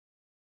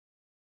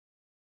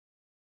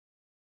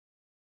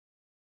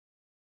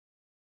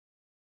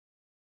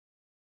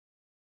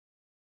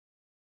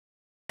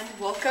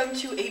welcome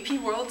to AP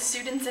World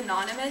Students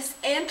Anonymous.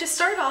 And to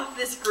start off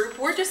this group,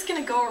 we're just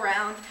going to go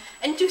around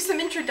and do some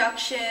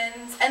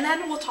introductions, and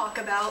then we'll talk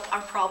about our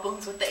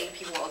problems with the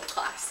AP World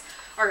class.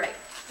 Alright,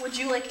 would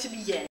you like to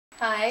begin?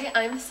 Hi,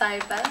 I'm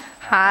Saiba.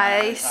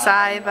 Hi,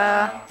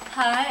 Saiba.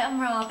 Hi, I'm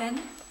Robin.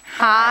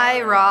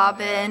 Hi,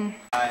 Robin.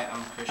 Hi,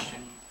 I'm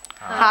Christian.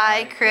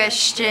 Hi,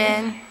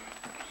 Christian.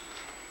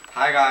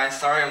 Hi guys,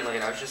 sorry I'm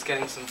late. I was just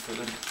getting some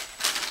food.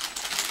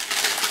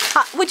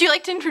 Would you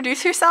like to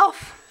introduce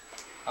yourself?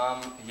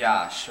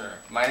 Yeah, sure.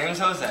 My name's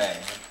Jose.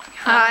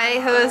 Hi,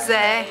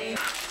 Jose.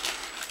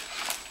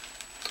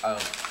 Oh,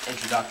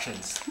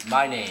 introductions.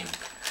 My name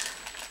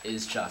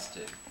is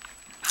Justin.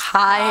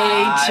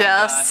 Hi,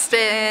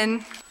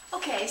 Justin.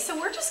 Okay, so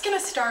we're just going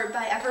to start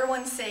by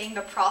everyone saying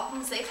the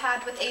problems they've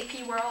had with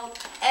AP World,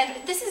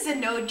 and this is a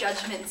no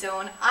judgment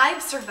zone.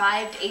 I've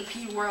survived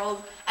AP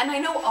World, and I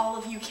know all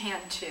of you can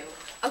too.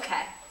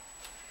 Okay.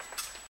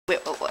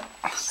 Wait.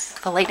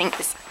 The lighting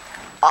is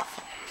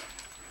awful.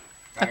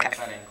 Okay.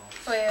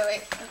 Wait.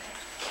 Okay.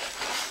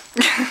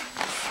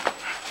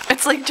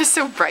 It's like just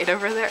so bright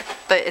over there,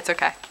 but it's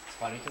okay. It's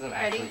funny because I'm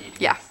actually eating.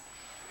 Yeah.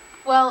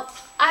 Well,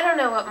 I don't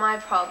know what my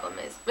problem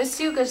is.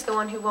 Macsuga's the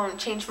one who won't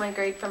change my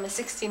grade from a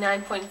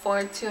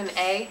 69.4 to an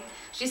A.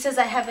 She says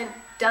I haven't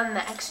done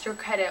the extra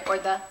credit or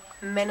the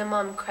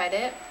minimum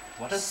credit.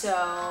 What is so?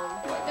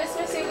 Miss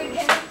Macsuga,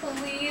 can you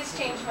please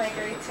change my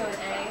grade to an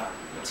A?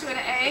 To an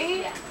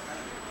A? Yeah.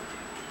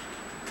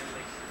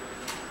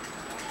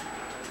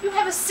 You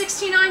have a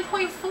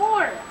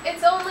 69.4.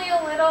 It's only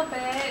a little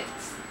bit.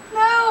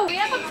 No. Do we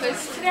have a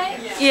quiz today?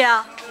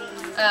 Yeah.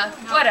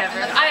 Whatever.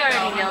 I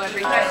already know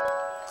everything.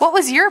 What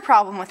was your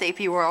problem with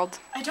AP World?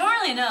 I don't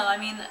really know. I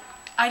mean,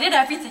 I did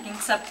everything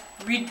except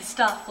read the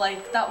stuff.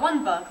 Like that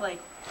one book, like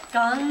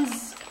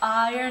guns,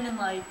 iron, and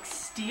like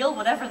steel,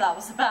 whatever that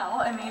was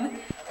about. I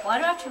mean, why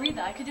do I have to read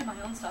that? I could do my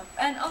own stuff.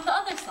 And on the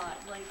other side,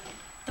 like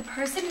the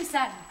person who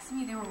sat next to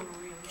me, they were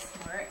really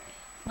smart.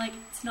 Like,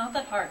 it's not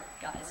that hard,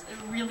 guys. It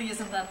really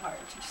isn't that hard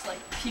to just like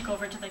peek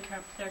over to their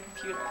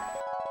computer.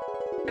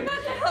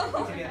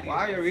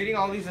 Wow, you're reading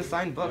all these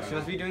assigned books. You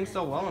must be doing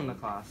so well in the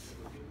class.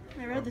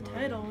 I read the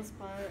titles,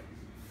 but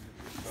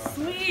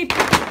sleep.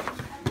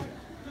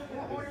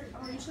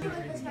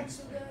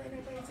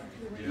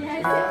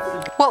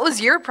 What was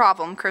your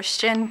problem,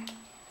 Christian?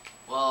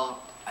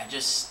 Well, I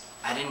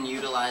didn't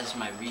utilize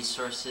my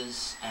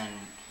resources, and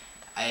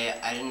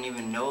I didn't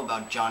even know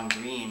about John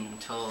Green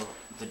until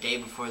the day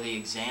before the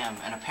exam,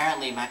 and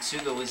apparently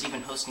Macsuga was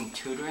even hosting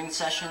tutoring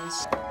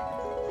sessions.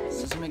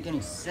 This doesn't make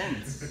any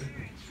sense.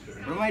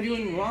 What am I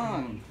doing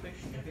wrong?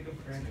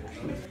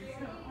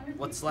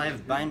 What's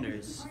Live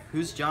Binders?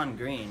 Who's John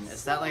Green?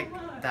 Is that like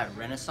that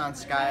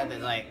Renaissance guy that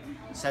like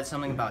said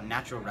something about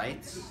natural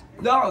rights?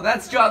 No,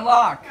 that's John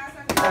Locke.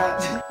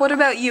 What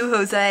about you,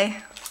 Jose?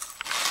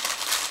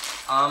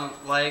 All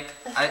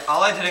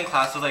I did in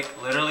class was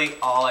literally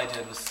all I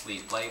did was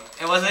sleep.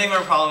 It wasn't even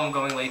a problem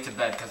going late to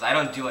bed because I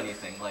don't do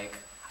anything.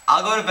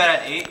 I'll go to bed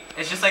at 8.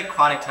 It's just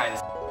chronic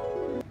tiredness.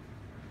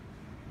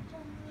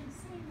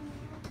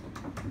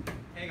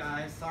 Hey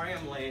guys, sorry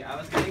I'm late. I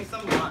was getting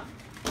some lunch.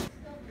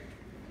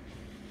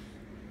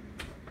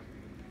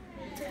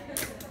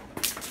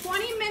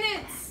 20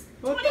 minutes.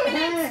 20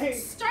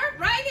 minutes. Start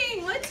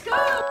writing. Let's go.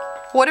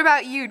 What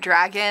about you,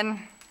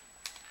 Dragon?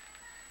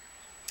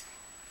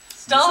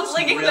 Stop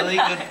licking the really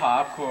good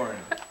popcorn.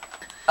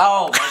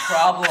 Oh, my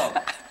problem.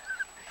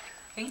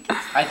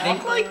 I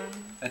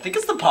think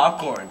it's the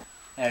popcorn.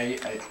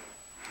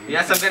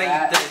 Yes, I'm gonna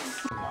eat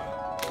this.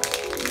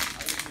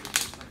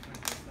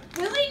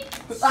 Really?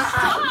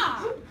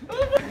 Stop.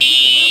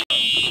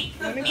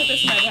 Let me put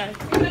this in my bag.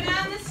 Go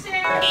down the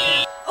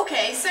stairs.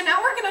 Okay, so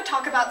now we're going to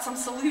talk about some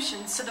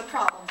solutions to the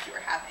problems you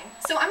are having.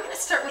 So I'm going to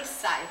start with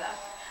Saiba.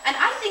 And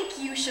I think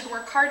you should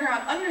work harder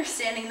on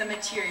understanding the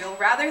material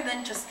rather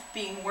than just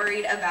being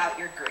worried about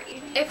your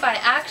grade. If I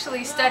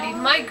actually studied,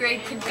 my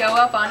grade could go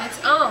up on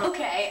its own.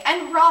 Okay,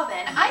 and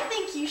Robin, I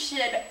think you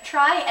should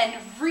try and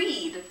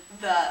read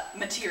the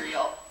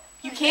material.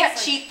 You can't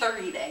cheat the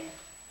reading.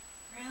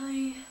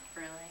 Really?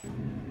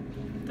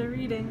 The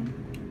reading.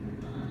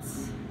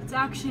 It's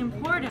actually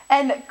important.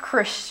 And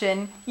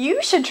Christian,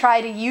 you should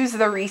try to use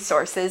the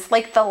resources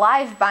like the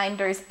Live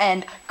Binders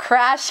and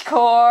Crash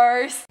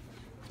Course.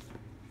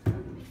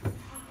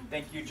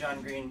 Thank you,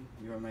 John Green.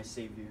 You are my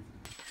savior.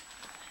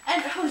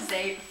 And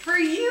Jose, for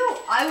you,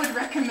 I would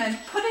recommend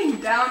putting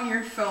down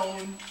your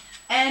phone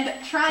and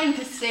trying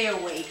to stay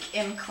awake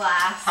in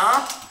class.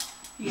 Huh?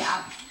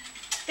 Yeah,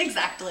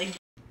 exactly.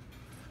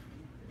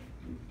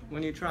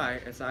 When you try,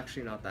 it's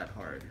actually not that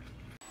hard.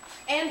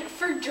 And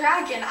for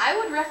Dragon, I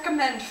would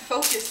recommend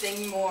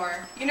focusing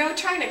more. You know,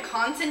 trying to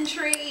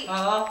concentrate.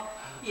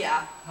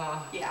 Yeah.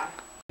 Yeah.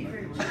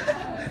 You're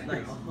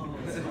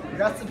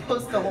not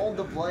supposed to hold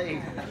the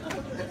blade.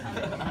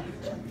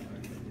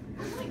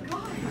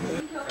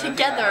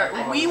 Together,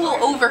 we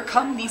will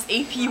overcome these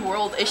AP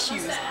World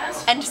issues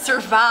and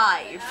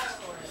survive.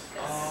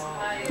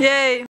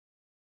 Yay!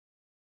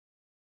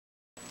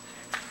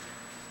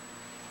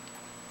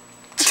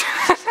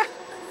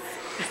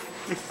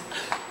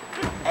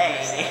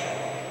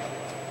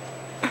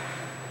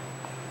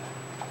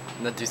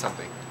 No, do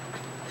something.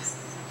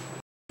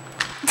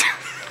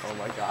 Oh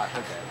my god,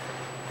 okay.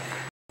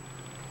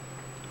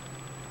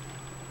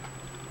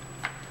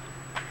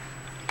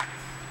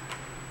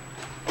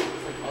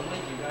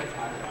 Unlike you guys, I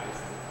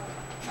rise,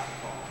 not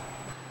fall.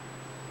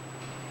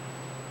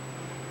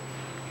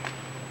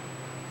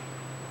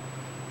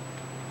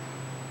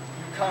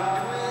 You can't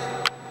do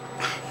it.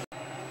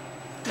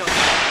 No.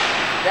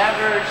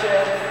 Never,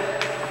 Chip.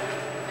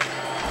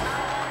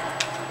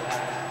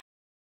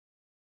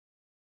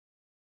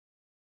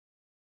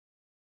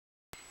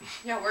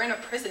 Yeah, we're in a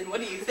prison. What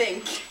do you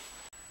think?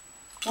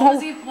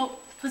 What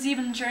was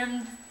even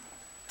German?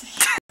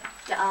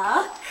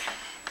 Duck.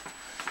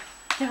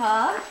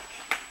 Duck.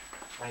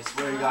 I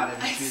swear to God, if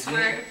you I choose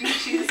swear, me, if you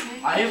choose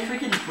me, I am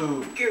freaking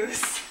food.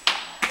 goose.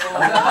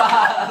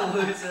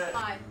 Loser.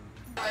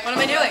 What am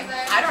I doing?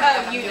 I don't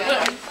know. You do.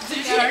 Did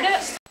you start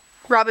it?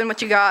 Robin,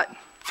 what you got?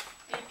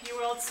 AP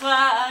World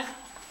Swag.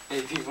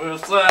 AP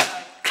World Swag.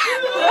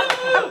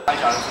 Hi,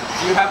 Jonathan.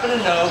 Do you happen to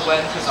know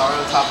when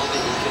Pizarro toppled the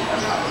Incan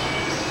Empire?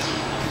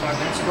 5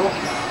 minutes ago.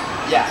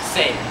 Yeah,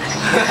 same.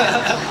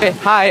 Okay,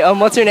 hi,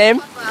 what's your name?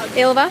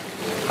 Ilva.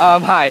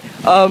 Hi.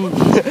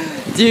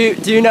 Do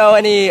you know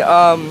any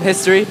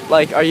history?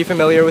 Like, are you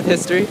familiar with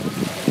history?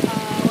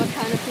 What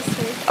kind of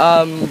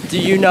history? Do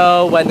you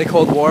know when the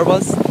Cold War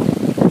was?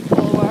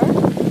 Cold War?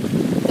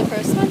 The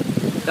first one?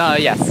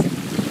 Yes.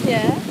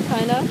 Yeah,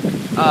 kinda.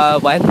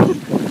 When?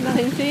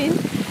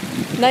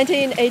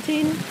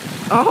 1918.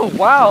 Oh,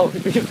 wow.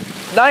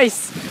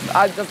 Nice.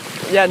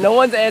 Yeah, no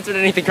one's answered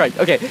anything correct.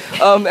 Okay.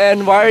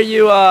 And why are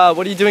you,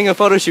 what are you doing a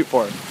photo shoot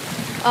for?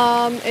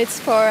 It's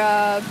for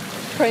a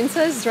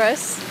princess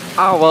dress.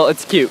 Oh, well,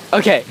 it's cute.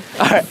 Okay.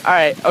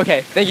 Alright,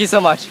 okay. Thank you so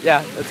much.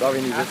 Yeah, that's all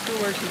we need. Ask her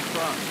where she's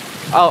from.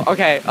 Oh,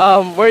 okay.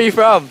 Where are you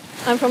from?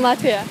 I'm from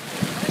Latvia.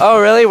 Oh,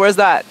 really? Where's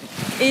that?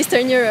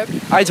 Eastern Europe.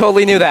 I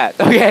totally knew that.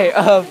 Okay,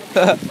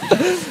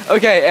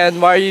 okay, and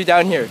why are you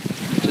down here?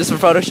 Just for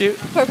photo shoot?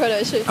 For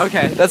photo shoot.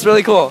 Okay, that's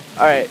really cool.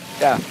 Alright,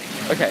 yeah.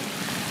 Okay.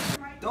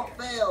 Don't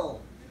fail.